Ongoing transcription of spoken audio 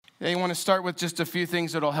I want to start with just a few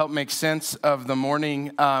things that'll help make sense of the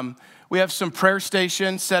morning. We have some prayer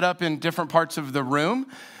stations set up in different parts of the room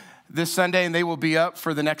this Sunday, and they will be up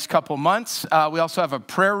for the next couple months. We also have a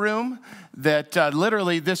prayer room that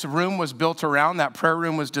literally this room was built around. That prayer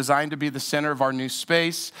room was designed to be the center of our new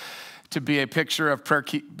space, to be a picture of prayer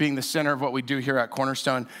being the center of what we do here at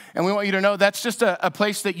Cornerstone. And we want you to know that's just a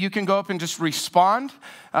place that you can go up and just respond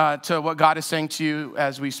to what God is saying to you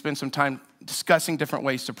as we spend some time discussing different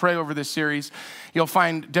ways to pray over this series. You'll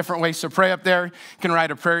find different ways to pray up there. You can write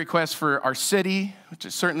a prayer request for our city, which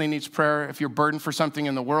certainly needs prayer. If you're burdened for something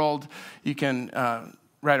in the world, you can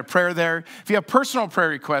write a prayer there. If you have personal prayer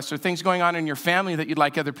requests or things going on in your family that you'd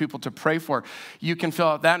like other people to pray for, you can fill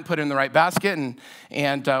out that and put it in the right basket,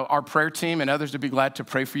 and our prayer team and others would be glad to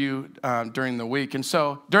pray for you during the week. And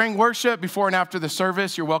so during worship, before and after the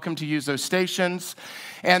service, you're welcome to use those stations.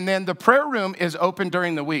 And then the prayer room is open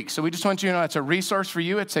during the week. So we just want you to know it's a resource for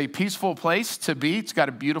you. It's a peaceful place to be. It's got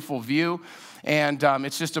a beautiful view. And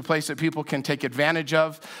it's just a place that people can take advantage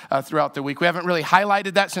of throughout the week. We haven't really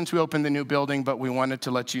highlighted that since we opened the new building, but we wanted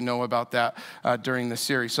to let you know about that during the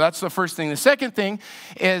series. So that's the first thing. The second thing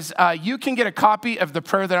is you can get a copy of the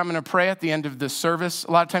prayer that I'm going to pray at the end of this service.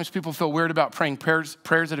 A lot of times people feel weird about praying prayers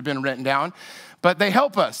that have been written down, but they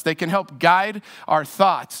help us. They can help guide our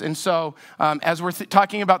thoughts. And so as we're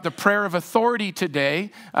talking about the prayer of authority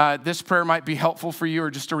today, this prayer might be helpful for you,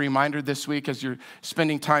 or just a reminder this week as you're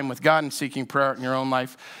spending time with God and seeking prayer in your own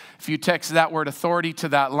life. If you text that word authority to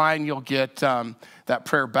that line, you'll get that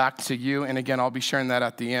prayer back to you. And again, I'll be sharing that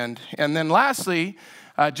at the end. And then lastly,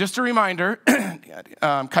 just a reminder,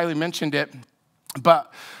 Kylie mentioned it,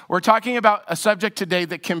 but we're talking about a subject today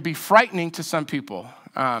that can be frightening to some people.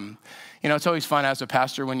 You know, it's always fun as a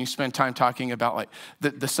pastor when you spend time talking about like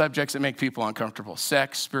the subjects that make people uncomfortable.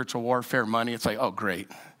 Sex, spiritual warfare, money. It's like, oh,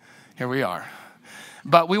 great. Here we are.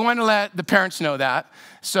 But we want to let the parents know that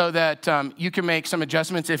so that you can make some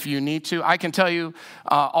adjustments if you need to. I can tell you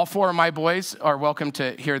all four of my boys are welcome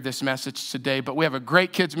to hear this message today, but we have a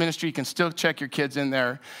great kids ministry. You can still check your kids in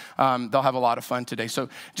there. They'll have a lot of fun today. So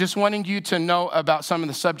just wanting you to know about some of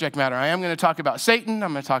the subject matter. I am going to talk about Satan.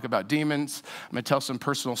 I'm going to talk about demons. I'm going to tell some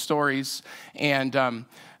personal stories. And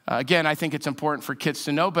again, I think it's important for kids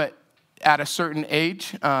to know, but at a certain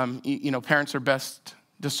age, parents are best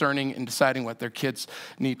discerning and deciding what their kids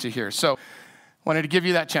need to hear. So wanted to give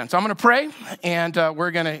you that chance. I'm going to pray, and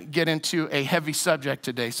we're going to get into a heavy subject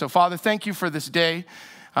today. So Father, thank you for this day.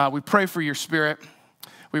 We pray for your Spirit.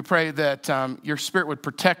 We pray that your Spirit would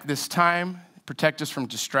protect this time, protect us from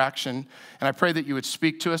distraction. And I pray that you would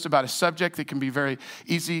speak to us about a subject that can be very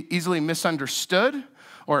easily misunderstood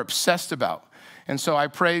or obsessed about. And so I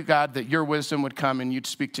pray, God, that your wisdom would come and you'd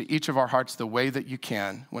speak to each of our hearts the way that you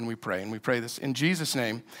can when we pray. And we pray this in Jesus'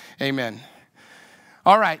 name, amen.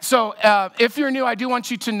 All right, so if you're new, I do want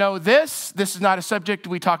you to know this. This is not a subject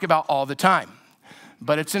we talk about all the time,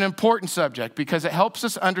 but it's an important subject because it helps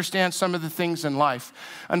us understand some of the things in life.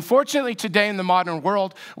 Unfortunately, today in the modern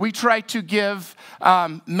world, we try to give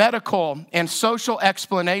medical and social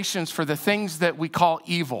explanations for the things that we call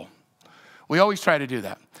evil. We always try to do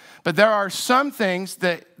that. But there are some things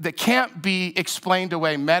that can't be explained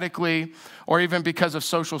away medically or even because of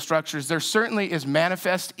social structures. There certainly is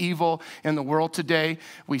manifest evil in the world today.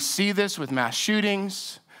 We see this with mass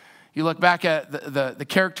shootings. You look back at the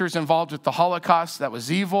characters involved with the Holocaust, that was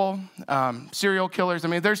evil, serial killers. I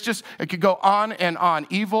mean, it could go on and on.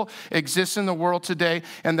 Evil exists in the world today,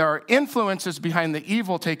 and there are influences behind the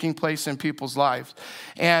evil taking place in people's lives.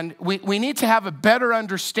 And we need to have a better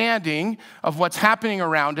understanding of what's happening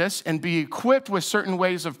around us and be equipped with certain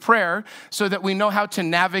ways of prayer so that we know how to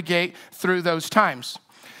navigate through those times.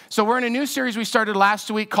 So we're in a new series we started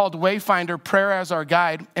last week called Wayfinder, Prayer as Our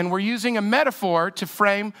Guide, and we're using a metaphor to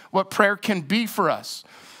frame what prayer can be for us.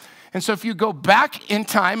 And so if you go back in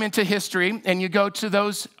time into history and you go to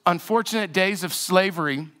those unfortunate days of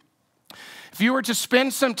slavery, if you were to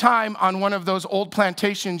spend some time on one of those old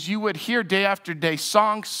plantations, you would hear day after day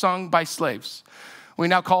songs sung by slaves. We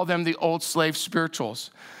now call them the old slave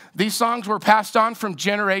spirituals. These songs were passed on from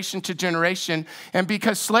generation to generation, and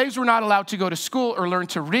because slaves were not allowed to go to school or learn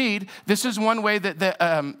to read, this is one way that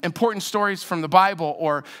the important stories from the Bible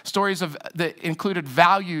or stories that included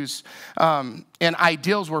values and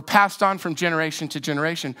ideals were passed on from generation to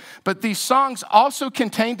generation. But these songs also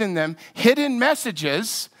contained in them hidden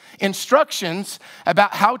messages, instructions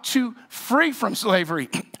about how to free from slavery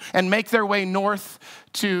and make their way north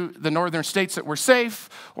to the northern states that were safe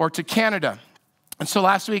or to Canada. And so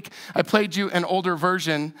last week, I played you an older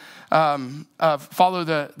version of Follow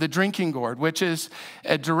the Drinking Gourd, which is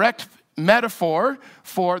a direct metaphor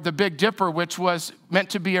for the Big Dipper, which was meant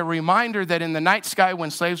to be a reminder that in the night sky,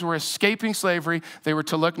 when slaves were escaping slavery, they were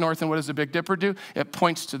to look north. And what does the Big Dipper do? It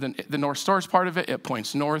points to the North Star's part of it. It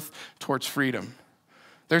points north towards freedom.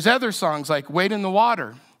 There's other songs like Wade in the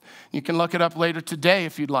Water. You can look it up later today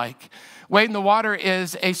if you'd like. Wade in the Water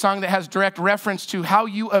is a song that has direct reference to how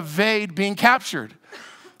you evade being captured.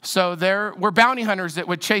 So there were bounty hunters that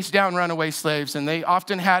would chase down runaway slaves, and they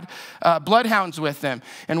often had bloodhounds with them.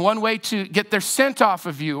 And one way to get their scent off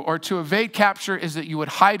of you or to evade capture is that you would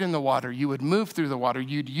hide in the water. You would move through the water.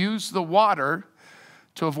 You'd use the water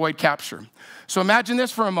to avoid capture. So imagine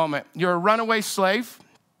this for a moment. You're a runaway slave.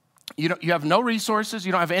 You have no resources.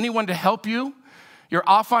 You don't have anyone to help you. You're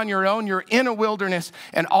off on your own. You're in a wilderness.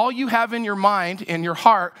 And all you have in your mind, in your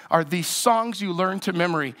heart, are these songs you learn to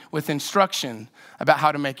memory with instruction about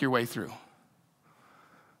how to make your way through.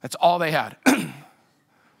 That's all they had.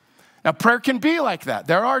 Now, prayer can be like that.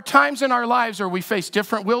 There are times in our lives where we face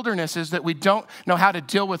different wildernesses that we don't know how to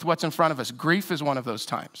deal with what's in front of us. Grief is one of those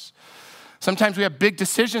times. Sometimes we have big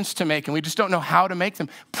decisions to make and we just don't know how to make them.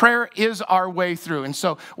 Prayer is our way through. And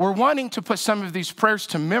so we're wanting to put some of these prayers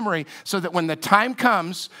to memory so that when the time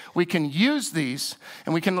comes, we can use these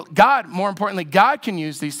and more importantly, God can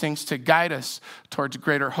use these things to guide us towards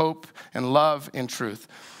greater hope and love and truth.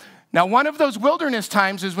 Now, one of those wilderness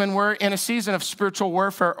times is when we're in a season of spiritual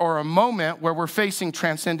warfare or a moment where we're facing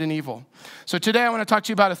transcendent evil. So today I want to talk to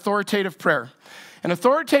you about authoritative prayer. And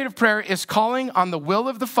authoritative prayer is calling on the will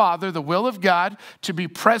of the Father, the will of God, to be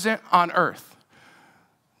present on earth.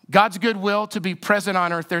 God's good will to be present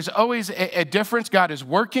on earth. There's always a difference. God is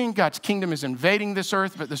working. God's kingdom is invading this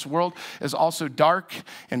earth, but this world is also dark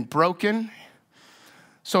and broken.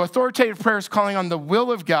 So authoritative prayer is calling on the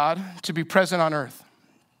will of God to be present on earth.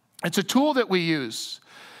 It's a tool that we use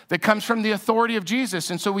that comes from the authority of Jesus.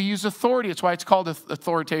 And so we use authority. It's why it's called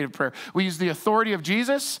authoritative prayer. We use the authority of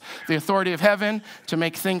Jesus, the authority of heaven, to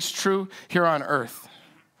make things true here on earth.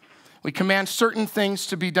 We command certain things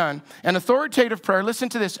to be done. And authoritative prayer, listen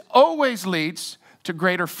to this, always leads to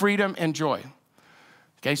greater freedom and joy.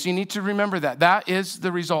 Okay, so you need to remember that. That is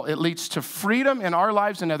the result. It leads to freedom in our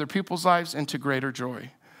lives and other people's lives and to greater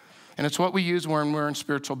joy. And it's what we use when we're in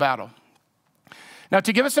spiritual battle. Now,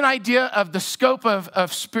 to give us an idea of the scope of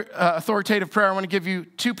authoritative prayer, I want to give you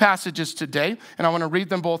two passages today, and I want to read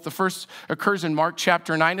them both. The first occurs in Mark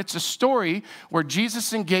chapter 9. It's a story where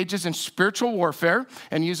Jesus engages in spiritual warfare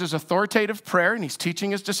and uses authoritative prayer, and he's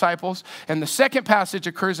teaching his disciples. And the second passage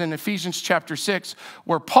occurs in Ephesians chapter 6,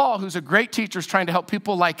 where Paul, who's a great teacher, is trying to help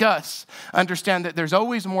people like us understand that there's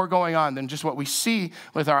always more going on than just what we see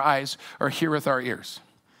with our eyes or hear with our ears.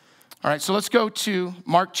 All right, so let's go to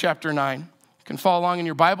Mark chapter 9. You can follow along in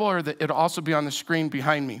your Bible, or it'll also be on the screen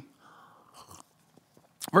behind me.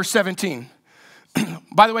 Verse 17.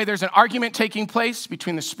 By the way, there's an argument taking place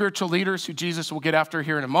between the spiritual leaders, who Jesus will get after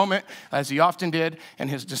here in a moment, as he often did, and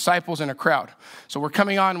his disciples in a crowd. So we're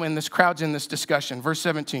coming on when this crowd's in this discussion. Verse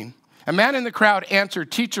 17. A man in the crowd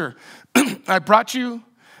answered, "Teacher, I brought you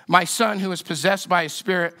my son who is possessed by a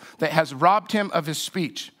spirit that has robbed him of his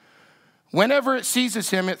speech. Whenever it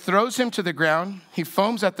seizes him, it throws him to the ground. He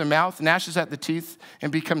foams at the mouth, gnashes at the teeth, and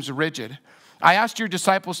becomes rigid. I asked your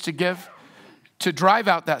disciples to drive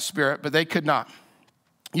out that spirit, but they could not."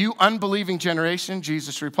 "You unbelieving generation,"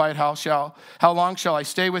 Jesus replied, how long shall I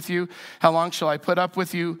stay with you? How long shall I put up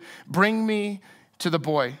with you? Bring me to the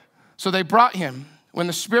boy." So they brought him. When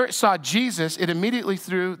the spirit saw Jesus, it immediately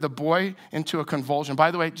threw the boy into a convulsion. By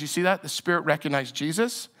the way, did you see that? The spirit recognized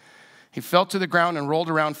Jesus. He fell to the ground and rolled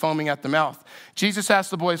around foaming at the mouth. Jesus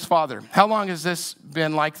asked the boy's father, "How long has this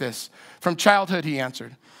been like this?" "From childhood," he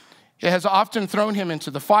answered. "It has often thrown him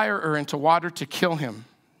into the fire or into water to kill him.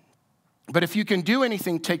 But if you can do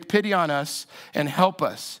anything, take pity on us and help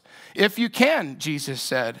us." "If you can," Jesus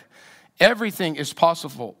said, "everything is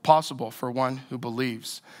possible for one who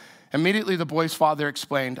believes." Immediately the boy's father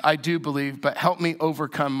explained, "I do believe, but help me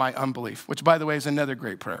overcome my unbelief," which, by the way, is another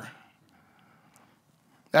great prayer.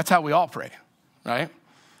 That's how we all pray, right?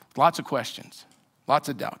 Lots of questions, lots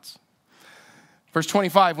of doubts. Verse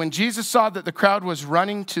 25, when Jesus saw that the crowd was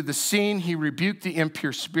running to the scene, he rebuked the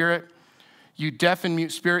impure spirit. "You deaf and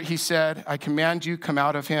mute spirit," he said, "I command you, come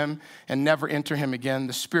out of him and never enter him again."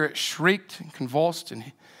 The spirit shrieked and convulsed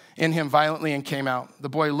in him violently and came out. The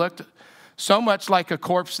boy looked so much like a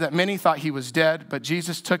corpse that many thought he was dead, but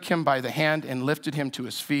Jesus took him by the hand and lifted him to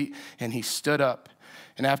his feet, and he stood up.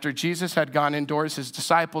 And after Jesus had gone indoors, his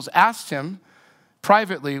disciples asked him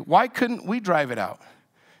privately, "Why couldn't we drive it out?"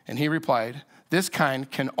 And he replied, "This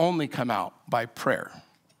kind can only come out by prayer."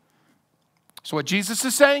 So what Jesus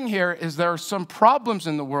is saying here is there are some problems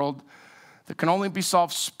in the world that can only be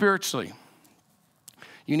solved spiritually.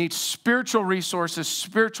 You need spiritual resources,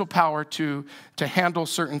 spiritual power to handle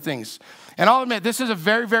certain things. And I'll admit, this is a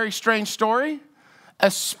very, very strange story,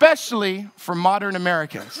 especially for modern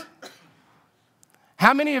Americans.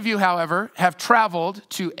 How many of you, however, have traveled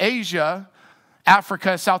to Asia,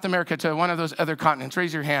 Africa, South America, to one of those other continents?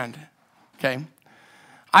 Raise your hand, okay?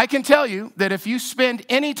 I can tell you that if you spend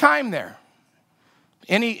any time there,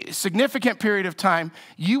 any significant period of time,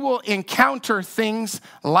 you will encounter things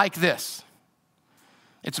like this.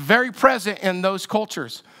 It's very present in those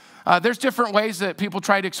cultures. There's different ways that people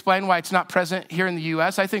try to explain why it's not present here in the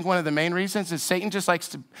U.S. I think one of the main reasons is Satan just likes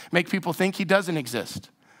to make people think he doesn't exist.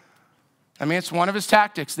 I mean, it's one of his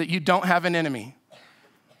tactics that you don't have an enemy,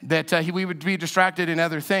 that we would be distracted in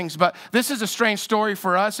other things. But this is a strange story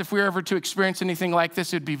for us. If we were ever to experience anything like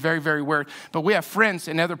this, it'd be very, very weird. But we have friends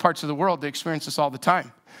in other parts of the world that experience this all the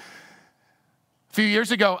time. A few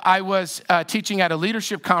years ago, I was teaching at a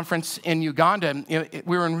leadership conference in Uganda.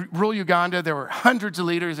 We were in rural Uganda. There were hundreds of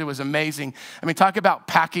leaders. It was amazing. I mean, talk about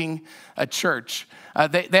packing a church.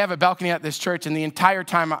 They have a balcony at this church, and the entire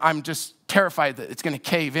time I'm just terrified that it's going to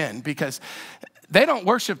cave in because they don't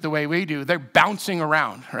worship the way we do. They're bouncing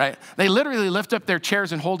around, right? They literally lift up their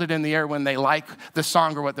chairs and hold it in the air when they like the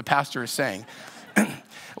song or what the pastor is saying.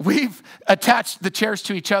 We've attached the chairs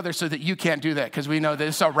to each other so that you can't do that because we know that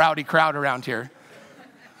it's a rowdy crowd around here.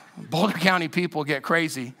 Boulder County people get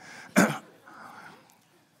crazy.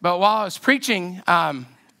 But while I was preaching, and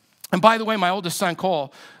by the way, my oldest son,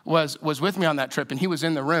 Cole, was with me on that trip, and he was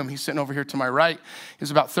in the room. He's sitting over here to my right. He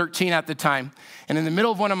was about 13 at the time. And in the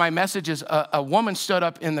middle of one of my messages, a woman stood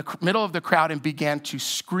up in the middle of the crowd and began to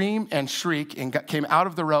scream and shriek and came out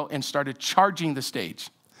of the row and started charging the stage.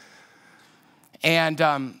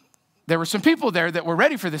 And there were some people there that were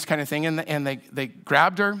ready for this kind of thing, and they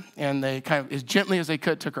grabbed her, and they kind of, as gently as they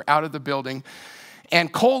could, took her out of the building.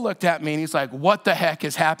 And Cole looked at me, and he's like, "What the heck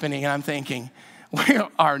is happening?" And I'm thinking, we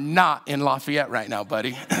are not in Lafayette right now,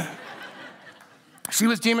 buddy. She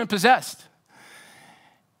was demon-possessed.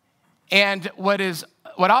 And what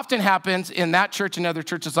often happens in that church and other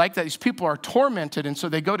churches like that, these people are tormented, and so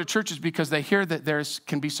they go to churches because they hear that there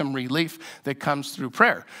can be some relief that comes through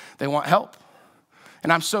prayer. They want help.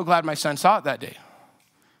 And I'm so glad my son saw it that day.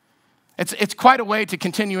 It's quite a way to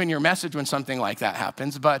continue in your message when something like that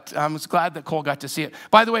happens, but I was glad that Cole got to see it.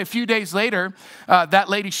 By the way, a few days later, that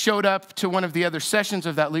lady showed up to one of the other sessions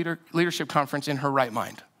of that leadership conference in her right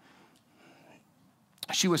mind.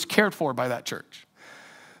 She was cared for by that church.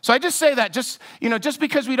 So I just say that, just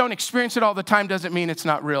because we don't experience it all the time doesn't mean it's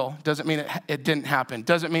not real, doesn't mean it didn't happen,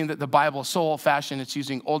 doesn't mean that the Bible is so old-fashioned it's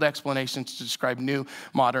using old explanations to describe new,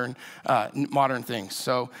 modern things.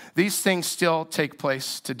 So these things still take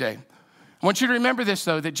place today. I want you to remember this,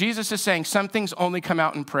 though, that Jesus is saying some things only come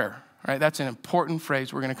out in prayer. All right, that's an important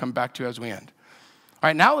phrase we're going to come back to as we end. All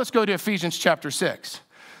right, now let's go to Ephesians chapter 6.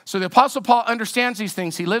 So the Apostle Paul understands these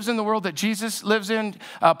things. He lives in the world that Jesus lives in.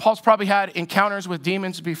 Paul's probably had encounters with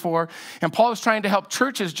demons before. And Paul is trying to help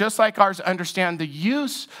churches just like ours understand the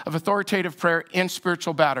use of authoritative prayer in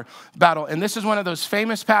spiritual battle. And this is one of those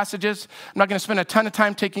famous passages. I'm not going to spend a ton of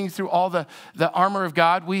time taking you through all the armor of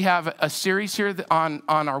God. We have a series here on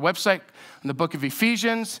our website in the book of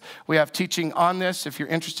Ephesians. We have teaching on this. If you're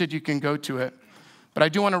interested, you can go to it. But I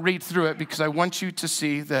do want to read through it because I want you to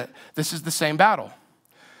see that this is the same battle.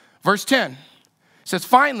 Verse 10 says,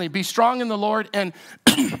 "Finally, be strong in the Lord and,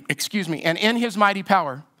 and in his mighty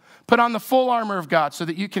power. Put on the full armor of God so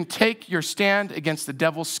that you can take your stand against the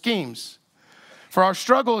devil's schemes. For our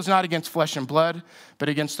struggle is not against flesh and blood, but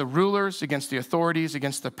against the rulers, against the authorities,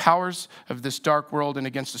 against the powers of this dark world, and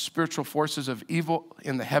against the spiritual forces of evil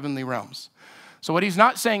in the heavenly realms." So what he's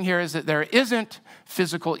not saying here is that there isn't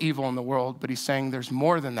physical evil in the world, but he's saying there's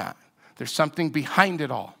more than that. There's something behind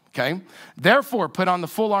it all. Okay? Therefore, put on the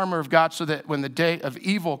full armor of God so that when the day of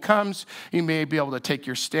evil comes, you may be able to take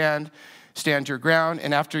your stand your ground.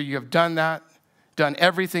 And after you have done that, done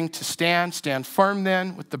everything to stand firm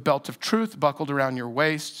then with the belt of truth buckled around your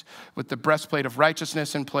waist, with the breastplate of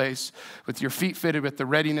righteousness in place, with your feet fitted with the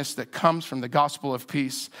readiness that comes from the gospel of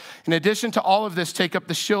peace. In addition to all of this, take up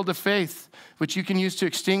the shield of faith, which you can use to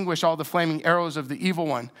extinguish all the flaming arrows of the evil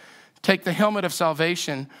one. Take the helmet of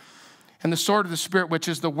salvation and the sword of the Spirit, which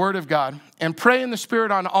is the word of God, and pray in the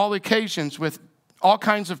Spirit on all occasions with all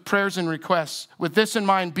kinds of prayers and requests. With this in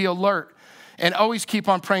mind, be alert and always keep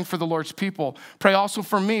on praying for the Lord's people. Pray also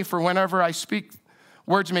for me, for whenever I speak,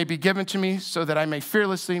 words may be given to me so that I may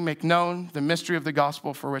fearlessly make known the mystery of the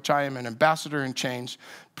gospel for which I am an ambassador in chains.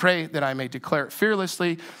 Pray that I may declare it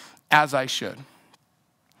fearlessly as I should.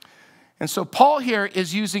 And so Paul here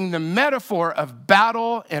is using the metaphor of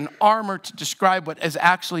battle and armor to describe what is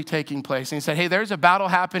actually taking place. And he said, hey, there's a battle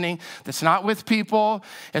happening that's not with people,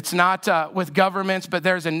 it's not with governments, but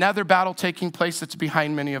there's another battle taking place that's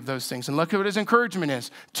behind many of those things. And look at what his encouragement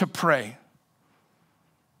is, to pray.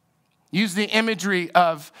 Use the imagery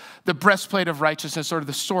of the breastplate of righteousness or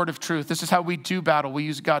the sword of truth. This is how we do battle. We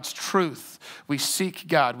use God's truth. We seek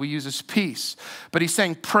God. We use his peace. But he's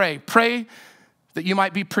saying pray. Pray that you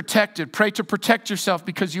might be protected. Pray to protect yourself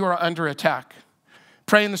because you are under attack.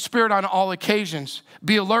 Pray in the Spirit on all occasions.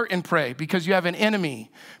 Be alert and pray because you have an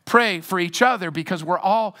enemy. Pray for each other because we're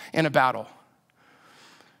all in a battle.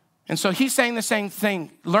 And so he's saying the same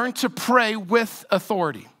thing. Learn to pray with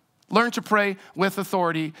authority. Learn to pray with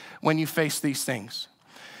authority when you face these things.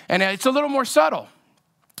 And it's a little more subtle,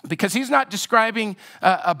 because he's not describing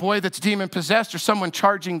a boy that's demon-possessed or someone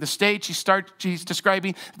charging the stage. He's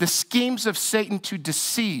describing the schemes of Satan to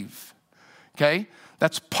deceive, okay?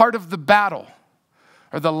 That's part of the battle,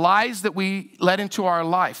 or the lies that we let into our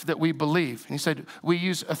life that we believe. And he said we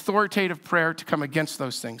use authoritative prayer to come against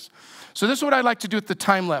those things. So this is what I'd like to do with the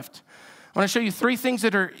time left. I want to show you three things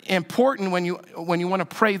that are important when you want to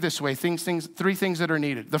pray this way, three things that are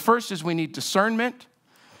needed. The first is we need discernment.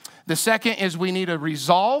 The second is we need a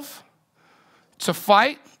resolve to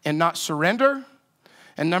fight and not surrender.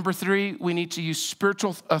 And number three, we need to use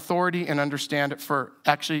spiritual authority and understand it for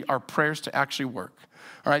actually our prayers to actually work.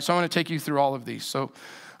 All right, so I want to take you through all of these. So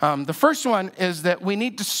the first one is that we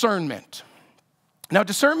need discernment. Now,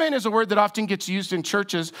 discernment is a word that often gets used in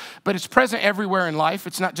churches, but it's present everywhere in life.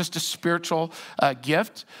 It's not just a spiritual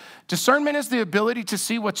gift. Discernment is the ability to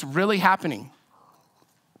see what's really happening,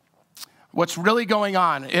 what's really going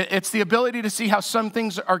on. It's the ability to see how some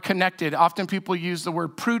things are connected. Often people use the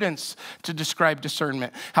word prudence to describe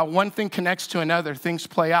discernment, how one thing connects to another, things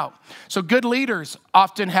play out. So good leaders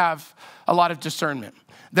often have a lot of discernment.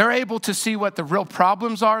 They're able to see what the real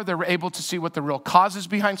problems are. They're able to see what the real causes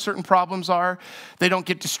behind certain problems are. They don't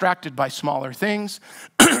get distracted by smaller things.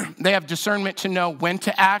 They have discernment to know when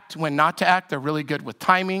to act, when not to act. They're really good with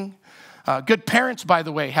timing. Good parents, by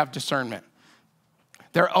the way, have discernment.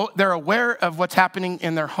 They're aware of what's happening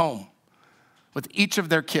in their home with each of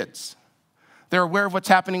their kids. They're aware of what's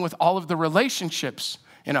happening with all of the relationships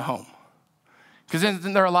in a home. Because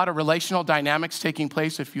isn't there a lot of relational dynamics taking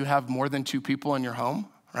place if you have more than two people in your home,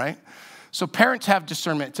 right? So parents have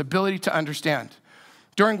discernment, it's ability to understand.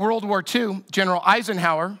 During World War II, General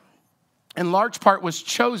Eisenhower, in large part, was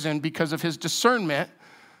chosen because of his discernment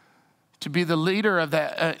to be the leader of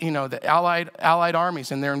the Allied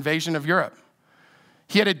armies in their invasion of Europe.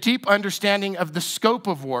 He had a deep understanding of the scope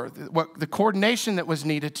of war, what the coordination that was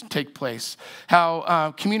needed to take place,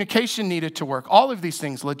 how communication needed to work, all of these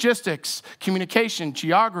things, logistics, communication,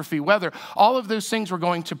 geography, weather, all of those things were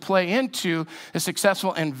going to play into a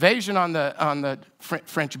successful invasion on the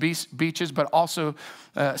French beaches, but also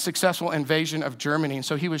a successful invasion of Germany. And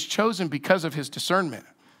so he was chosen because of his discernment.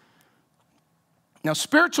 Now,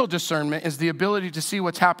 spiritual discernment is the ability to see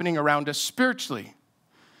what's happening around us spiritually.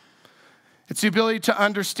 It's the ability to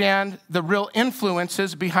understand the real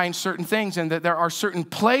influences behind certain things and that there are certain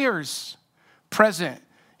players present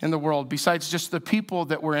in the world besides just the people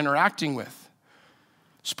that we're interacting with.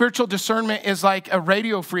 Spiritual discernment is like a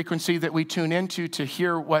radio frequency that we tune into to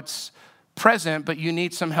hear what's present, but you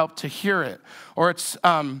need some help to hear it. Or it's,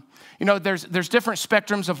 there's different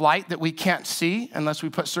spectrums of light that we can't see unless we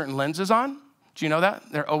put certain lenses on. Do you know that?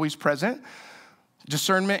 They're always present.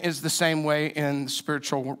 Discernment is the same way in the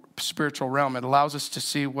spiritual realm. It allows us to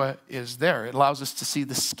see what is there. It allows us to see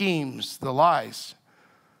the schemes, the lies.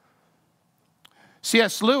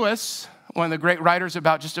 C.S. Lewis, one of the great writers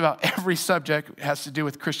about just about every subject that has to do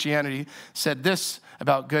with Christianity, said this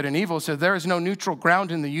about good and evil. He said, there is no neutral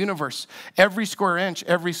ground in the universe. Every square inch,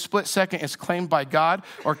 every split second is claimed by God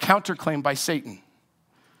or counterclaimed by Satan.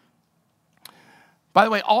 By the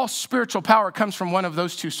way, all spiritual power comes from one of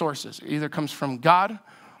those two sources. It either comes from God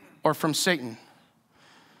or from Satan.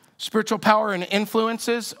 Spiritual power and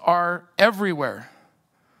influences are everywhere.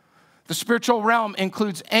 The spiritual realm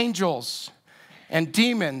includes angels and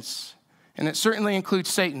demons, and it certainly includes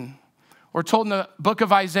Satan. We're told in the book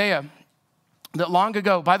of Isaiah that long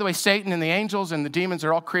ago, by the way, Satan and the angels and the demons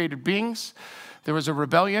are all created beings. There was a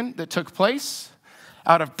rebellion that took place.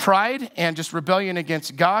 Out of pride and just rebellion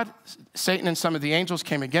against God, Satan and some of the angels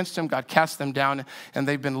came against him. God cast them down, and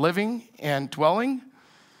they've been living and dwelling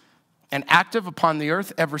and active upon the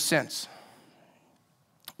earth ever since.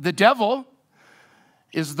 The devil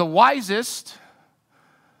is the wisest,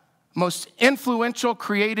 most influential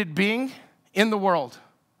created being in the world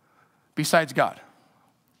besides God.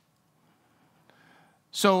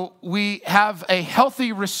 So we have a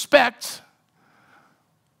healthy respect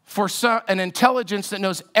for an intelligence that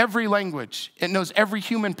knows every language. It knows every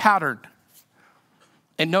human pattern.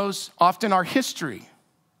 It knows often our history.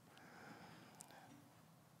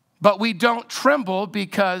 But we don't tremble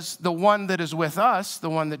because the one that is with us, the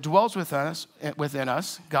one that dwells within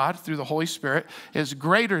us, God, through the Holy Spirit, is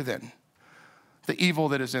greater than the evil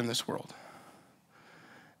that is in this world.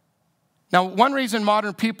 Now, one reason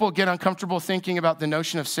modern people get uncomfortable thinking about the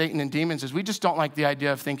notion of Satan and demons is we just don't like the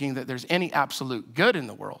idea of thinking that there's any absolute good in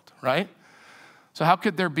the world, right? So how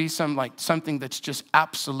could there be something that's just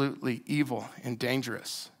absolutely evil and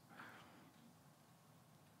dangerous?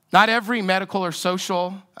 Not every medical or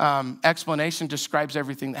social explanation describes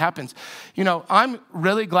everything that happens. You know, I'm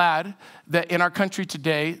really glad that in our country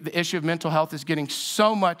today, the issue of mental health is getting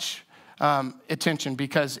so much attention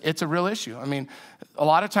because it's a real issue. I mean, a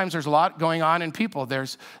lot of times there's a lot going on in people.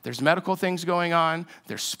 There's medical things going on.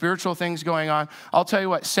 There's spiritual things going on. I'll tell you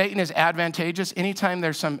what, Satan is advantageous. Anytime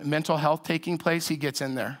there's some mental health taking place, he gets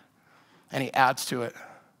in there and he adds to it.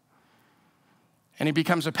 And he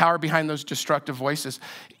becomes a power behind those destructive voices.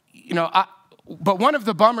 You know, but one of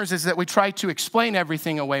the bummers is that we try to explain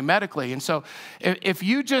everything away medically. And so if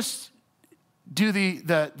you just do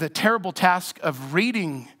the terrible task of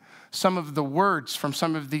reading some of the words from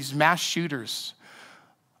some of these mass shooters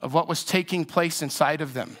of what was taking place inside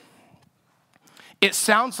of them, it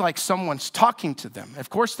sounds like someone's talking to them. Of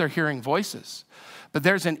course, they're hearing voices, but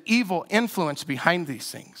there's an evil influence behind these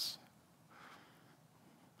things.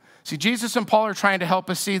 See, Jesus and Paul are trying to help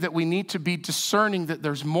us see that we need to be discerning that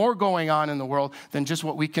there's more going on in the world than just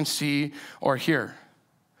what we can see or hear.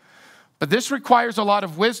 But this requires a lot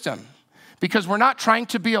of wisdom because we're not trying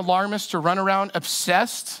to be alarmists or run around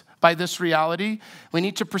obsessed by this reality. We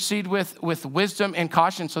need to proceed with wisdom and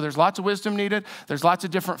caution. So there's lots of wisdom needed. There's lots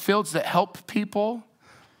of different fields that help people.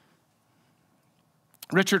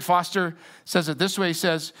 Richard Foster says it this way. He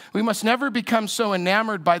says, we must never become so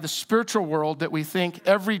enamored by the spiritual world that we think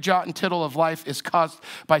every jot and tittle of life is caused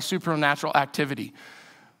by supernatural activity.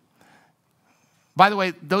 By the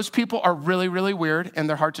way, those people are really, really weird, and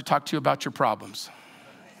they're hard to talk to about your problems.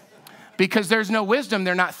 Because there's no wisdom,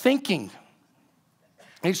 they're not thinking.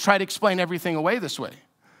 He's trying to explain everything away this way.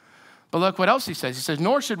 But look what else he says. He says,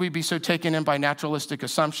 nor should we be so taken in by naturalistic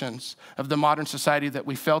assumptions of the modern society that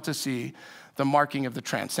we fail to see the marking of the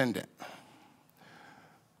transcendent.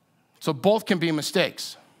 So both can be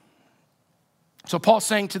mistakes. So Paul's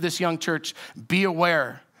saying to this young church, be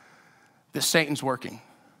aware that Satan's working.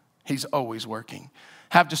 He's always working.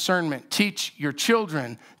 Have discernment. Teach your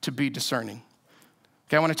children to be discerning.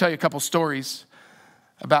 Okay, I want to tell you a couple stories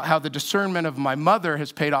about how the discernment of my mother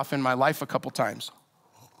has paid off in my life a couple times.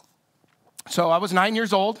 So I was 9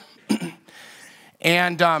 years old,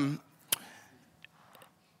 and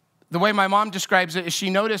the way my mom describes it is she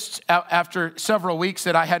noticed after several weeks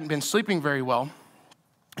that I hadn't been sleeping very well.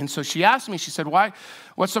 And so she asked me, she said,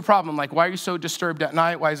 what's the problem? Like, why are you so disturbed at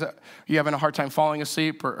night? Why is it, are you having a hard time falling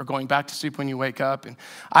asleep or going back to sleep when you wake up? And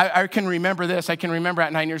I can remember this. I can remember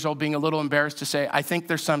at 9 years old being a little embarrassed to say, I think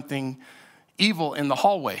there's something evil in the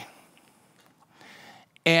hallway.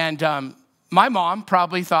 And my mom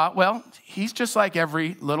probably thought, well, he's just like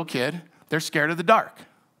every little kid. They're scared of the dark.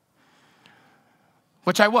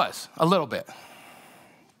 Which I was, a little bit.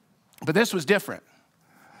 But this was different.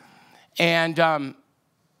 And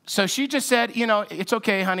so she just said, it's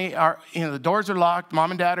okay, honey. The doors are locked.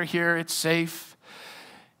 Mom and Dad are here. It's safe.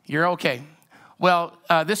 You're okay. Well,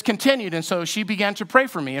 this continued, and so she began to pray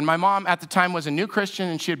for me. And my mom at the time was a new Christian,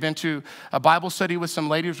 and she had been to a Bible study with some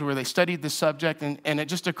ladies where they studied this subject, and it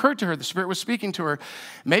just occurred to her, the Spirit was speaking to her,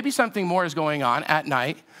 maybe something more is going on at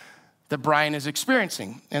night that Brian is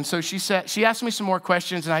experiencing. And so she asked me some more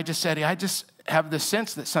questions, and I just said, I just have the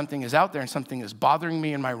sense that something is out there and something is bothering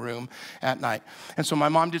me in my room at night. And so my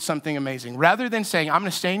mom did something amazing. Rather than saying, I'm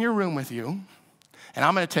going to stay in your room with you, and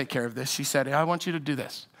I'm going to take care of this, she said, I want you to do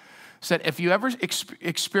this. Said, if you ever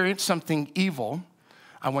experience something evil,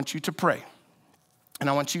 I want you to pray. And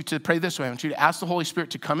I want you to pray this way. I want you to ask the Holy Spirit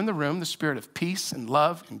to come in the room, the spirit of peace and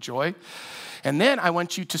love and joy. And then I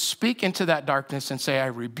want you to speak into that darkness and say, I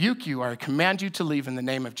rebuke you or I command you to leave in the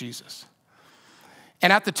name of Jesus.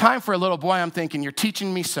 And at the time for a little boy, I'm thinking, you're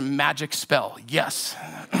teaching me some magic spell. Yes,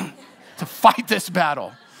 to fight this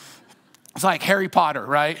battle. It's like Harry Potter,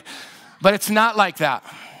 right? But it's not like that.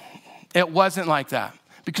 It wasn't like that.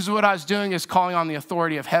 Because what I was doing is calling on the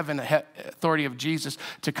authority of heaven, the authority of Jesus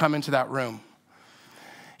to come into that room.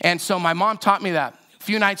 And so my mom taught me that. A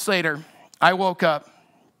few nights later, I woke up,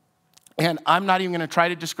 and I'm not even going to try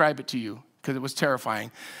to describe it to you because it was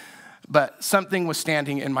terrifying, but something was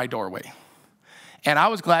standing in my doorway. And I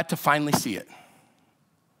was glad to finally see it.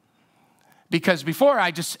 Because before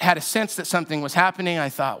I just had a sense that something was happening. I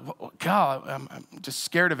thought, God, I'm just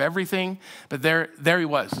scared of everything. But there he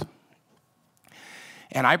was.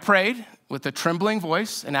 And I prayed with a trembling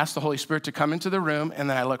voice and asked the Holy Spirit to come into the room. And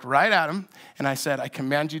then I looked right at him and I said, I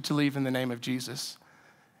command you to leave in the name of Jesus.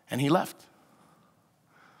 And he left.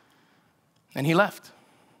 And he left.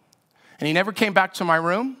 And he never came back to my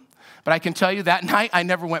room. But I can tell you that night I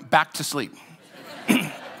never went back to sleep.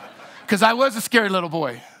 Because I was a scary little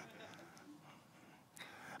boy.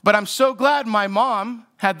 But I'm so glad my mom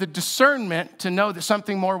had the discernment to know that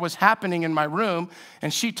something more was happening in my room,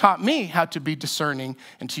 and she taught me how to be discerning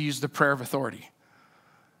and to use the prayer of authority.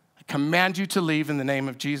 I command you to leave in the name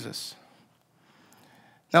of Jesus.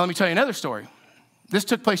 Now let me tell you another story. This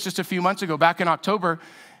took place just a few months ago. Back in October,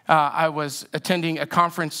 I was attending a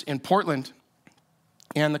conference in Portland,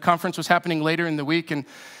 and the conference was happening later in the week, and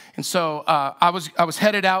so I was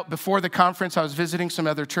headed out before the conference. I was visiting some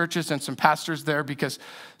other churches and some pastors there because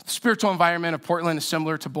the spiritual environment of Portland is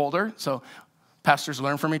similar to Boulder. So pastors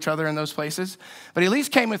learn from each other in those places. But Elise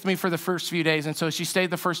came with me for the first few days. And so she stayed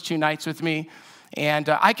the first 2 nights with me. And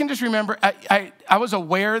I can just remember, I was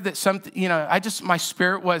aware that something, my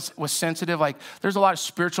spirit was sensitive. Like there's a lot of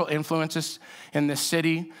spiritual influences in this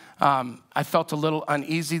city. I felt a little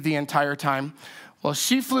uneasy the entire time. Well,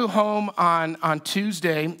 she flew home on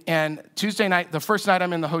Tuesday, and Tuesday night, the first night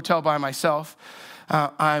I'm in the hotel by myself,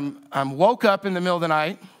 I'm woke up in the middle of the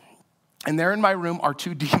night, and there in my room are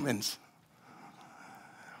 2 demons.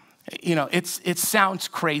 It sounds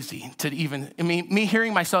crazy to even, me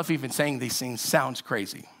hearing myself even saying these things sounds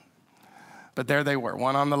crazy. But there they were,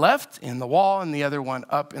 one on the left in the wall, and the other one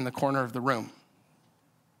up in the corner of the room.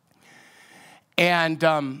 And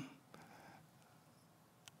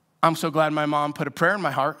I'm so glad my mom put a prayer in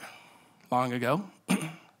my heart long ago.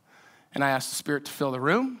 And I asked the Spirit to fill the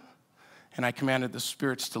room. And I commanded the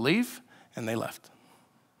spirits to leave. And they left.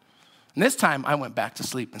 And this time I went back to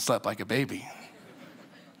sleep and slept like a baby.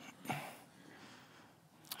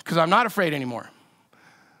 Because I'm not afraid anymore.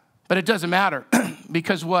 But it doesn't matter.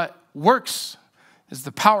 Because what works is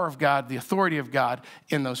the power of God, the authority of God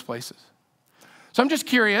in those places. So I'm just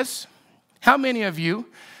curious, how many of you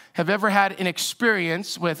have ever had an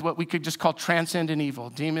experience with what we could just call transcendent evil,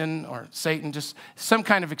 demon or Satan, just some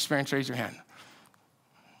kind of experience? Raise your hand.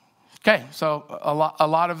 Okay, so a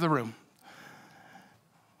lot of the room.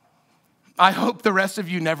 I hope the rest of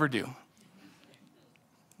you never do,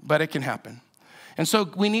 but it can happen. And so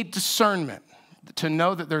we need discernment to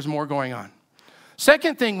know that there's more going on.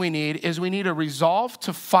 Second thing we need is we need a resolve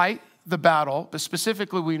to fight the battle, but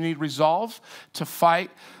specifically we need resolve to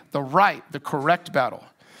fight the correct battle.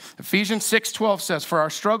 Ephesians 6:12 says, for our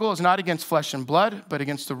struggle is not against flesh and blood, but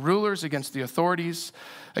against the rulers, against the authorities,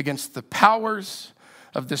 against the powers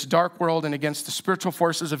of this dark world, and against the spiritual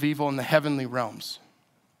forces of evil in the heavenly realms.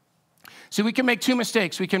 See, we can make 2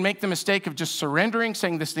 mistakes. We can make the mistake of just surrendering,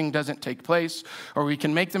 saying this thing doesn't take place, or we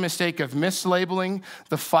can make the mistake of mislabeling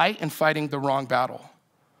the fight and fighting the wrong battle.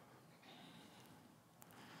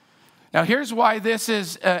 Now, here's why this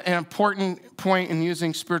is an important point in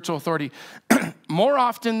using spiritual authority. More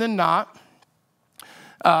often than not,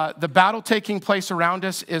 the battle taking place around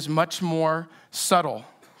us is much more subtle,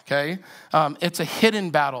 okay? It's a hidden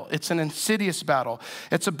battle. It's an insidious battle.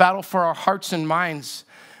 It's a battle for our hearts and minds.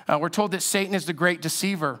 We're told that Satan is the great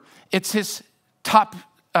deceiver. It's his top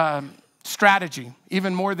strategy,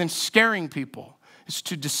 even more than scaring people, is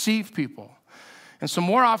to deceive people. And so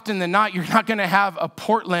more often than not, you're not going to have a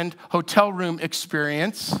Portland hotel room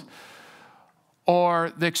experience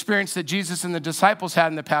or the experience that Jesus and the disciples had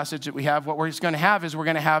in the passage that we have. What we're going to have is we're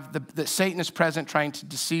going to have that Satan is present trying to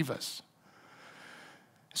deceive us.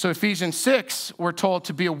 So Ephesians 6, we're told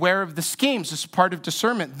to be aware of the schemes. This is part of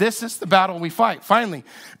discernment. This is the battle we fight. Finally,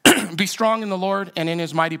 be strong in the Lord and in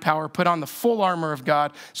his mighty power. Put on the full armor of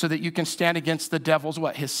God so that you can stand against the devil's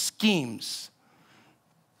what? His schemes.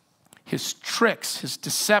 His tricks, his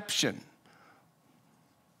deception,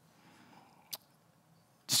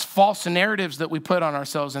 just false narratives that we put on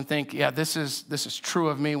ourselves and think, yeah, this is true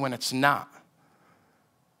of me when it's not.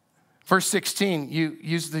 Verse 16, you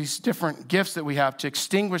use these different gifts that we have to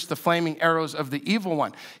extinguish the flaming arrows of the evil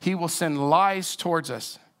one. He will send lies towards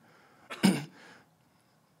us.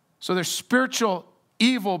 So there's spiritual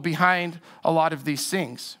evil behind a lot of these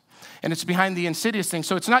things. And it's behind the insidious things.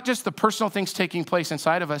 So it's not just the personal things taking place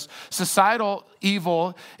inside of us. Societal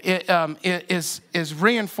evil is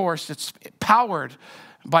reinforced. It's powered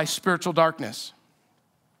by spiritual darkness.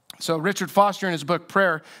 So Richard Foster in his book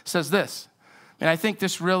Prayer says this: And I think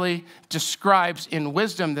this really describes in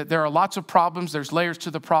wisdom that there are lots of problems, there's layers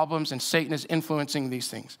to the problems, and Satan is influencing these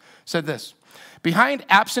things. Said this, behind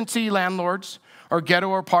absentee landlords or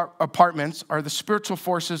ghetto apartments are the spiritual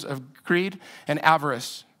forces of greed and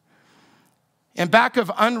avarice. In back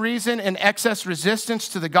of unreason and excess resistance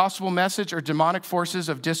to the gospel message are demonic forces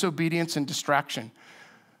of disobedience and distraction.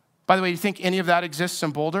 By the way, you think any of that exists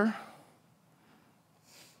in Boulder?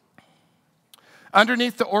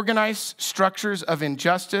 Underneath the organized structures of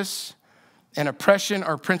injustice and oppression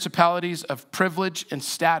are principalities of privilege and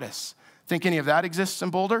status. Think any of that exists in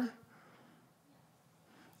Boulder?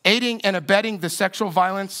 Aiding and abetting the sexual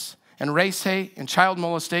violence and race hate and child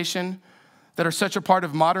molestation that are such a part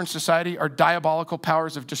of modern society are diabolical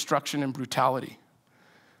powers of destruction and brutality.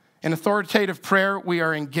 In authoritative prayer, we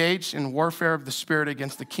are engaged in warfare of the spirit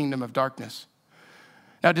against the kingdom of darkness.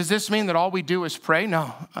 Now, does this mean that all we do is pray?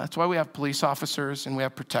 No. That's why we have police officers and we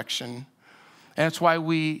have protection. And it's why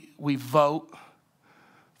we vote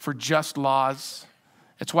for just laws.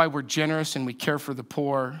 It's why we're generous and we care for the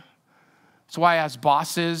poor. It's why as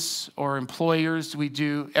bosses or employers, we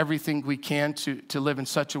do everything we can to live in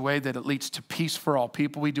such a way that it leads to peace for all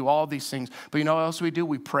people. We do all these things. But you know what else we do?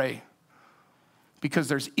 We pray. Because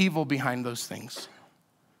there's evil behind those things.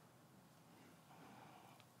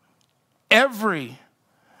 Every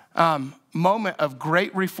moment of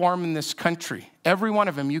great reform in this country, every one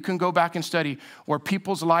of them, you can go back and study where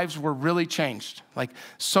people's lives were really changed. Like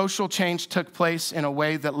social change took place in a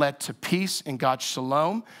way that led to peace and God's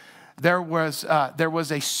shalom. There was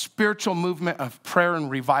a spiritual movement of prayer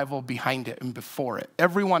and revival behind it and before it.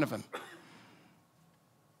 Every one of them.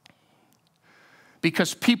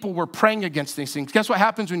 Because people were praying against these things. Guess what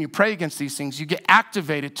happens when you pray against these things? You get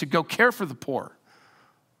activated to go care for the poor.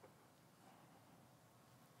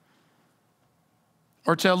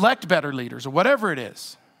 Or to elect better leaders, or whatever it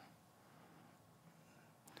is.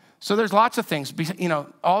 So there's lots of things,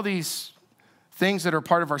 all these things that are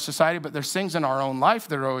part of our society, but there's things in our own life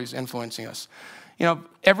that are always influencing us.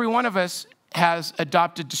 Every one of us has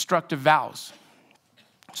adopted destructive vows.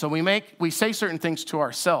 So we say certain things to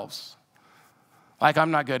ourselves, like I'm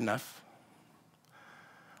not good enough,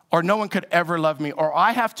 or no one could ever love me, or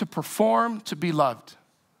I have to perform to be loved.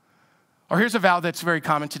 Or here's a vow that's very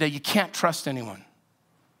common today, you can't trust anyone.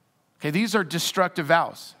 Okay, these are destructive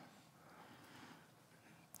vows.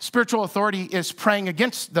 Spiritual authority is praying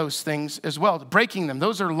against those things as well, breaking them.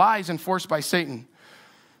 Those are lies enforced by Satan.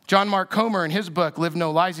 John Mark Comer, in his book, Live No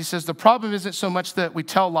Lies, he says, the problem isn't so much that we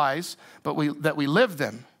tell lies, but that we live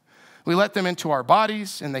them. We let them into our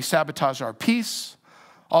bodies, and they sabotage our peace.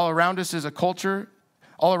 All around us is a culture.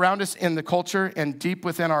 All around us in the culture and deep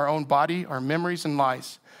within our own body are memories and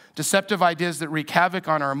lies. Deceptive ideas that wreak havoc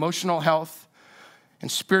on our emotional health and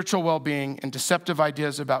spiritual well-being, and deceptive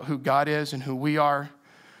ideas about who God is and who we are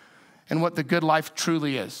and what the good life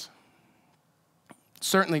truly is.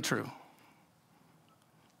 Certainly true.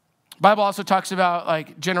 The Bible also talks about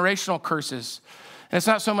like generational curses. And it's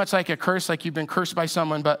not so much like a curse, like you've been cursed by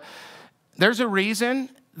someone, but there's a reason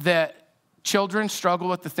that children struggle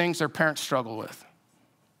with the things their parents struggle with.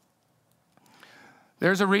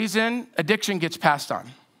 There's a reason addiction gets passed on.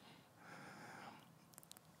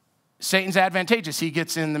 Satan's advantageous. He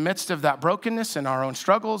gets in the midst of that brokenness and our own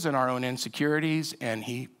struggles and our own insecurities, and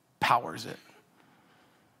he powers it.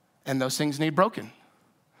 And those things need broken.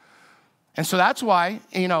 And so that's why,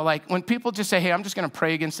 like when people just say, hey, I'm just going to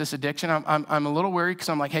pray against this addiction, I'm a little worried because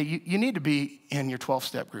I'm like, hey, you need to be in your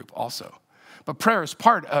 12-step group also. But prayer is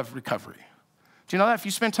part of recovery. Do you know that if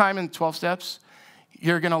you spend time in 12 steps,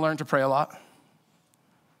 you're going to learn to pray a lot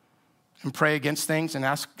and pray against things and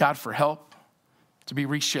ask God for help to be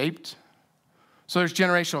reshaped. So there's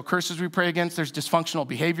generational curses we pray against. There's dysfunctional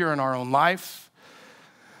behavior in our own life.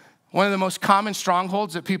 One of the most common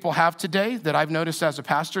strongholds that people have today that I've noticed as a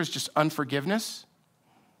pastor is just unforgiveness.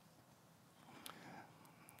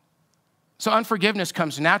 So unforgiveness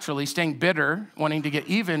comes naturally. Staying bitter, wanting to get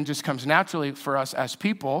even, just comes naturally for us as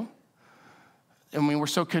people. And we're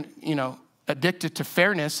so, addicted to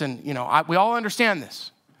fairness, and, we all understand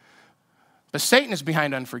this. But Satan is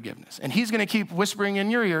behind unforgiveness, and he's going to keep whispering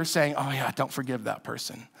in your ear saying, oh yeah, don't forgive that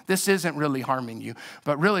person. This isn't really harming you.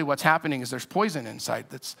 But really what's happening is there's poison inside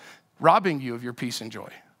that's robbing you of your peace and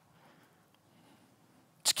joy.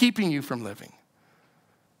 It's keeping you from living.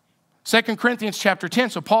 2 Corinthians chapter 10,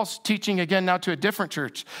 so Paul's teaching again now to a different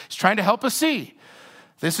church. He's trying to help us see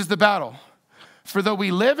this is the battle. For though we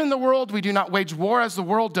live in the world, we do not wage war as the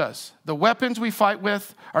world does. The weapons we fight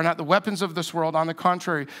with are not the weapons of this world. On the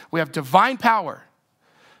contrary, we have divine power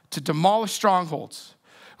to demolish strongholds.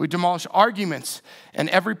 We demolish arguments and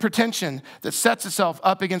every pretension that sets itself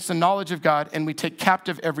up against the knowledge of God, and we take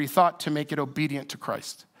captive every thought to make it obedient to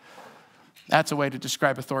Christ. That's a way to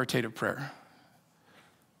describe authoritative prayer.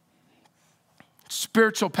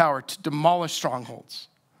 Spiritual power to demolish strongholds.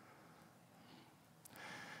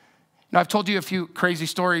 Now, I've told you a few crazy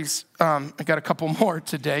stories. I got a couple more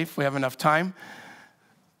today if we have enough time.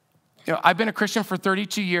 I've been a Christian for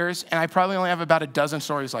 32 years, and I probably only have about a dozen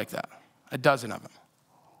stories like that, a dozen of them.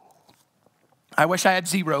 I wish I had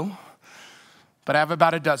 0, but I have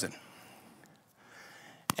about a dozen.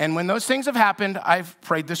 And when those things have happened, I've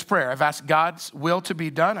prayed this prayer. I've asked God's will to be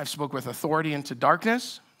done. I've spoke with authority into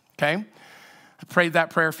darkness, okay? I prayed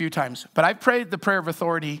that prayer a few times, but I've prayed the prayer of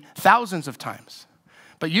authority thousands of times.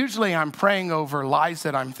 But usually I'm praying over lies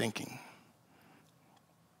that I'm thinking,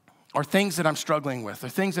 or things that I'm struggling with, or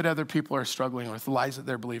things that other people are struggling with, lies that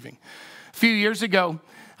they're believing. A few years ago,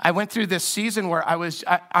 I went through this season where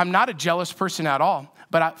I'm not a jealous person at all,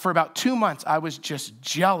 but for about 2 months, I was just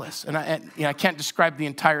jealous. And I can't describe the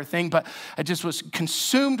entire thing, but I just was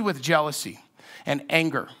consumed with jealousy and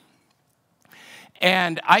anger.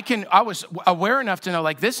 And I was aware enough to know,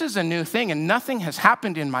 like, this is a new thing, and nothing has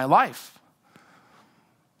happened in my life.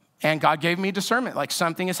 And God gave me discernment, like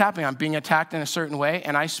something is happening. I'm being attacked in a certain way.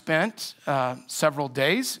 And I spent several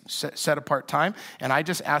days, set apart time, and I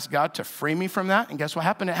just asked God to free me from that. And guess what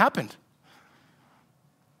happened? It happened.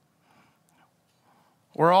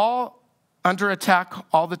 We're all under attack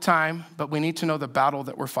all the time, but we need to know the battle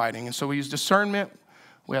that we're fighting. And so we use discernment.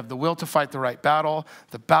 We have the will to fight the right battle,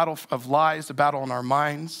 the battle of lies, the battle in our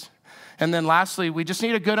minds. And then lastly, we just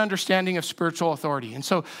need a good understanding of spiritual authority. And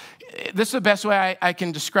so this is the best way I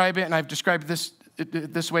can describe it, and I've described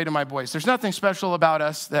this way to my boys. There's nothing special about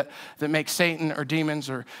us that makes Satan or demons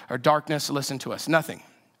or darkness listen to us. Nothing.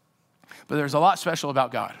 But there's a lot special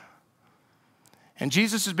about God. And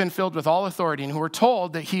Jesus has been filled with all authority, and we're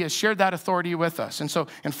told that he has shared that authority with us. And so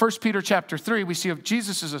in 1 Peter chapter 3, we see of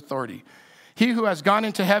Jesus' authority. He who has gone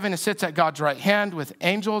into heaven and sits at God's right hand with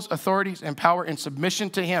angels, authorities, and power in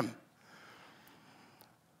submission to him.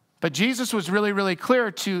 But Jesus was really, really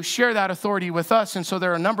clear to share that authority with us. And so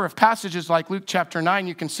there are a number of passages like Luke chapter 9,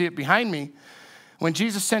 you can see it behind me. When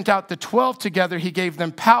Jesus sent out the 12 together, he gave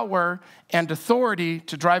them power and authority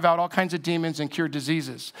to drive out all kinds of demons and cure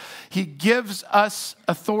diseases. He gives us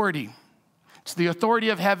authority. It's the authority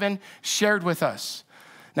of heaven shared with us.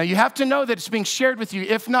 Now you have to know that it's being shared with you.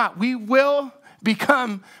 If not, we will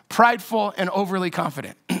become prideful and overly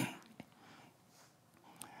confident.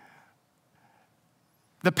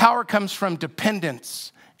 The power comes from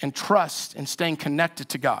dependence and trust and staying connected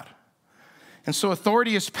to God. And so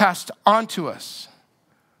authority is passed on to us.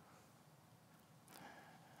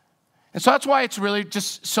 And so that's why it's really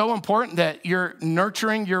just so important that you're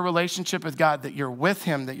nurturing your relationship with God, that you're with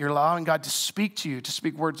him, that you're allowing God to speak to you, to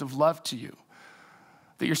speak words of love to you,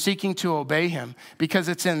 that you're seeking to obey him. Because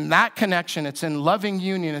it's in that connection, it's in loving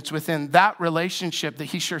union, it's within that relationship that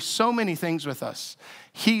he shares so many things with us.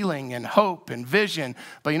 Healing and hope and vision.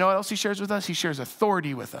 But you know what else he shares with us? He shares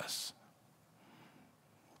authority with us.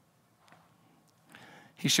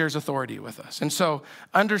 He shares authority with us. And so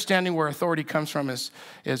understanding where authority comes from is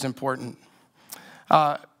important.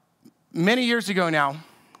 Many years ago now,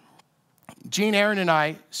 Gene, Aaron, and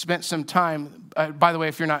I spent some time, by the way,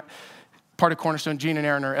 if you're not part of Cornerstone, Gene and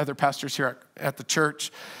Aaron are other pastors here at the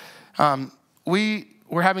church. We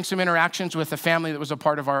were having some interactions with a family that was a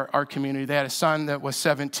part of our community. They had a son that was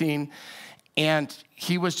 17, and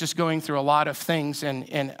he was just going through a lot of things.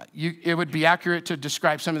 And it would be accurate to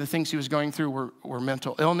describe some of the things he was going through were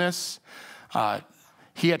mental illness.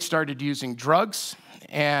 He had started using drugs,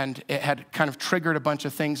 and it had kind of triggered a bunch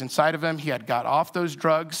of things inside of him. He had got off those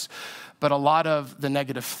drugs, but a lot of the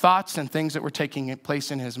negative thoughts and things that were taking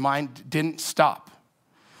place in his mind didn't stop.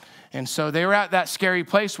 And so they were at that scary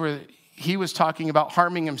place where he was talking about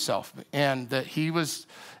harming himself, and that it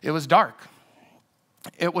was dark.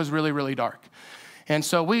 It was really, really dark. And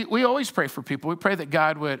so we always pray for people. We pray that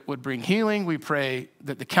God would bring healing. We pray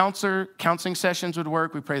that the counseling sessions would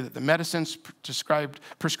work. We pray that the medicines prescribed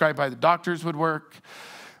by the doctors would work.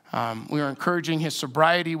 We were encouraging his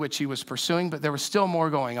sobriety, which he was pursuing, but there was still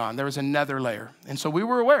more going on. There was another layer. And so we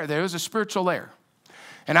were aware there was a spiritual layer.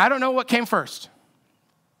 And I don't know what came first.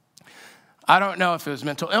 I don't know if it was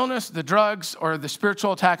mental illness, the drugs, or the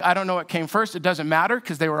spiritual attack. I don't know what came first. It doesn't matter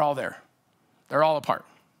because they were all there. They're all apart.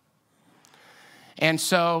 And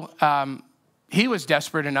so he was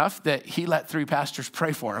desperate enough that he let 3 pastors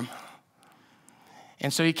pray for him.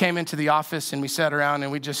 And so he came into the office, and we sat around,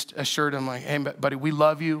 and we just assured him, like, hey, buddy, we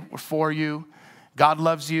love you. We're for you. God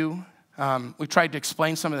loves you. We tried to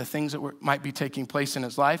explain some of the things that might be taking place in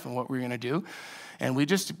his life and what we were going to do. And we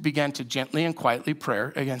just began to gently and quietly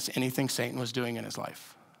pray against anything Satan was doing in his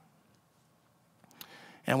life.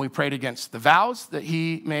 And we prayed against the vows that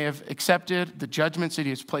he may have accepted, the judgments that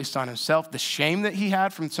he has placed on himself, the shame that he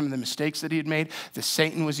had from some of the mistakes that he had made, that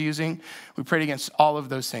Satan was using. We prayed against all of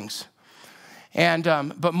those things. And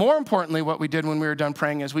but more importantly, what we did when we were done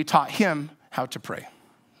praying is we taught him how to pray.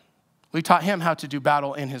 We taught him how to do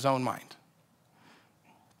battle in his own mind.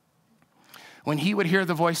 When he would hear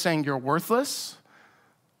the voice saying, "You're worthless,"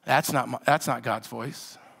 that's not God's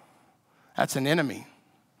voice. That's an enemy.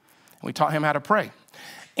 We taught him how to pray.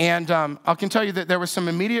 And I can tell you that there was some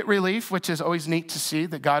immediate relief, which is always neat to see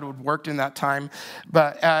that God would work in that time.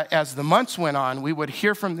 But as the months went on, we would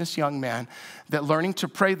hear from this young man that learning to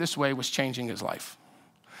pray this way was changing his life.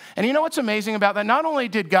 And you know what's amazing about that? Not only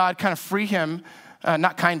did God kind of free him,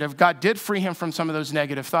 God did free him from some of those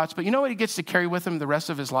negative thoughts, but you know what he gets to carry with him the rest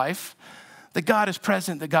of his life? That God is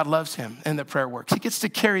present, that God loves him, and that prayer works. He gets to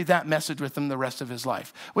carry that message with him the rest of his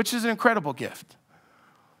life, which is an incredible gift.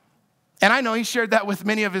 And I know he shared that with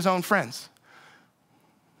many of his own friends.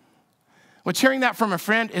 Which hearing that from a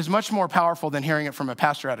friend is much more powerful than hearing it from a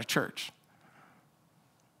pastor at a church.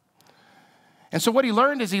 And so what he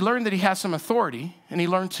learned is he learned that he has some authority, and he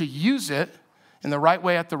learned to use it in the right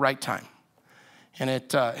way at the right time. And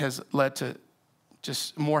it has led to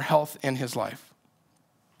just more health in his life.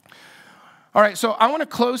 All right, so I want to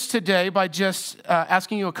close today by just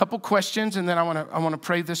asking you a couple questions, and then I want to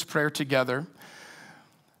pray this prayer together.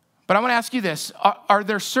 But I want to ask you this. Are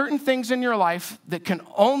there certain things in your life that can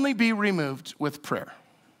only be removed with prayer?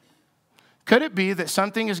 Could it be that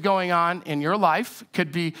something is going on in your life?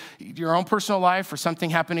 Could be your own personal life or something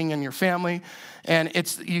happening in your family. And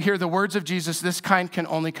you hear the words of Jesus, this kind can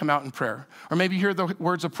only come out in prayer. Or maybe you hear the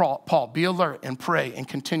words of Paul, be alert and pray and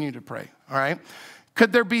continue to pray. All right?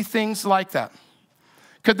 Could there be things like that?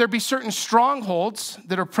 Could there be certain strongholds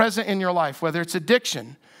that are present in your life, whether it's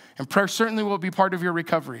addiction? And prayer certainly will be part of your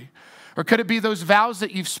recovery. Or could it be those vows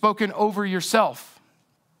that you've spoken over yourself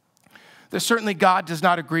that certainly God does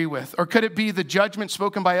not agree with? Or could it be the judgment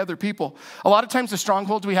spoken by other people? A lot of times the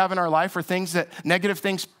strongholds we have in our life are negative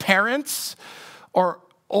things parents or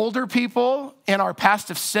older people in our past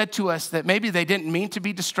have said to us that maybe they didn't mean to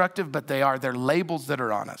be destructive, but they are. They're labels that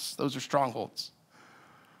are on us. Those are strongholds.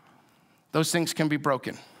 Those things can be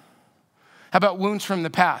broken. How about wounds from the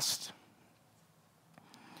past?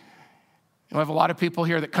 We have a lot of people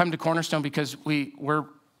here that come to Cornerstone because we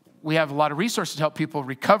have a lot of resources to help people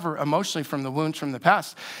recover emotionally from the wounds from the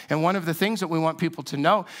past. And one of the things that we want people to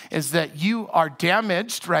know is that you are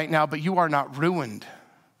damaged right now, but you are not ruined.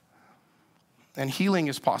 And healing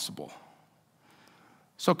is possible.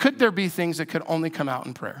 So could there be things that could only come out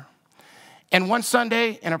in prayer? And one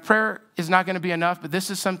Sunday and a prayer is not going to be enough, but this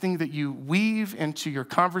is something that you weave into your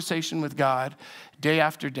conversation with God day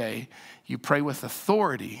after day. You pray with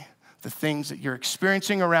authority the things that you're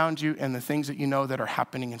experiencing around you and the things that you know that are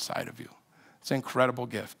happening inside of you. It's an incredible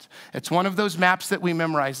gift. It's one of those maps that we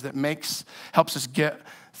memorize that helps us get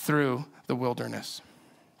through the wilderness.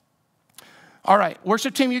 All right,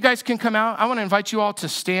 worship team, you guys can come out. I want to invite you all to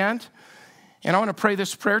stand, and I want to pray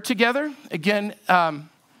this prayer together. Again,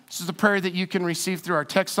 this is a prayer that you can receive through our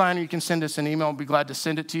text line, or you can send us an email. We'll be glad to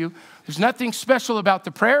send it to you. There's nothing special about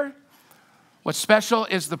the prayer. What's special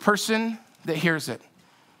is the person that hears it.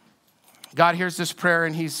 God hears this prayer,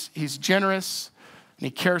 and he's generous, and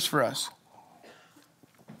he cares for us.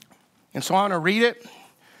 And so I want to read it.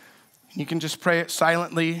 You can just pray it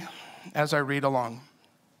silently as I read along.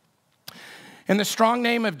 In the strong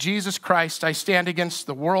name of Jesus Christ, I stand against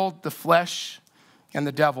the world, the flesh, and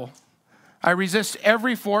the devil. I resist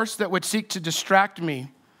every force that would seek to distract me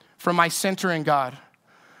from my center in God.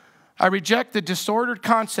 I reject the disordered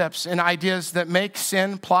concepts and ideas that make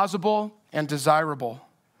sin plausible and desirable.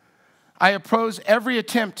 I oppose every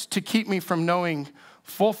attempt to keep me from knowing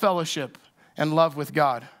full fellowship and love with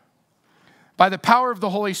God. By the power of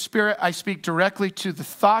the Holy Spirit, I speak directly to the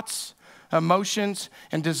thoughts, emotions,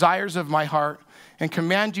 and desires of my heart and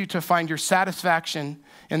command you to find your satisfaction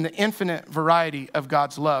in the infinite variety of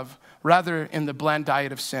God's love rather in the bland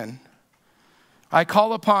diet of sin. I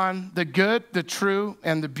call upon the good, the true,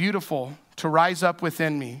 and the beautiful to rise up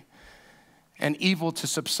within me and evil to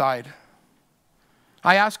subside.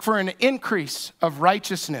 I ask for an increase of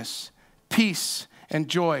righteousness, peace, and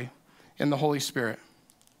joy in the Holy Spirit.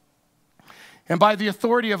 And by the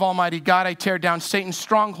authority of Almighty God, I tear down Satan's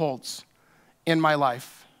strongholds in my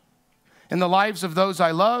life, in the lives of those I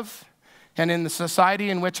love, and in the society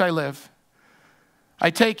in which I live. I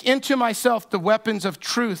take into myself the weapons of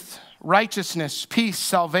truth, righteousness, peace,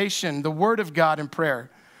 salvation, the word of God, and prayer.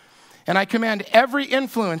 And I command every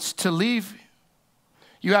influence to leave.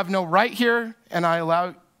 You have no right here, and I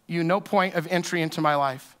allow you no point of entry into my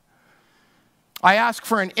life. I ask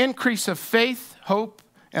for an increase of faith, hope,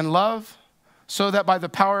 and love, so that by the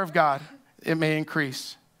power of God, it may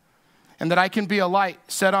increase. And that I can be a light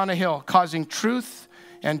set on a hill, causing truth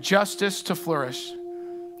and justice to flourish.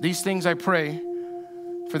 These things I pray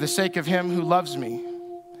for the sake of him who loves me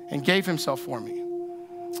and gave himself for me.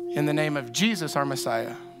 In the name of Jesus, our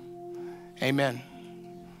Messiah. Amen.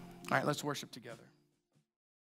 All right, let's worship together.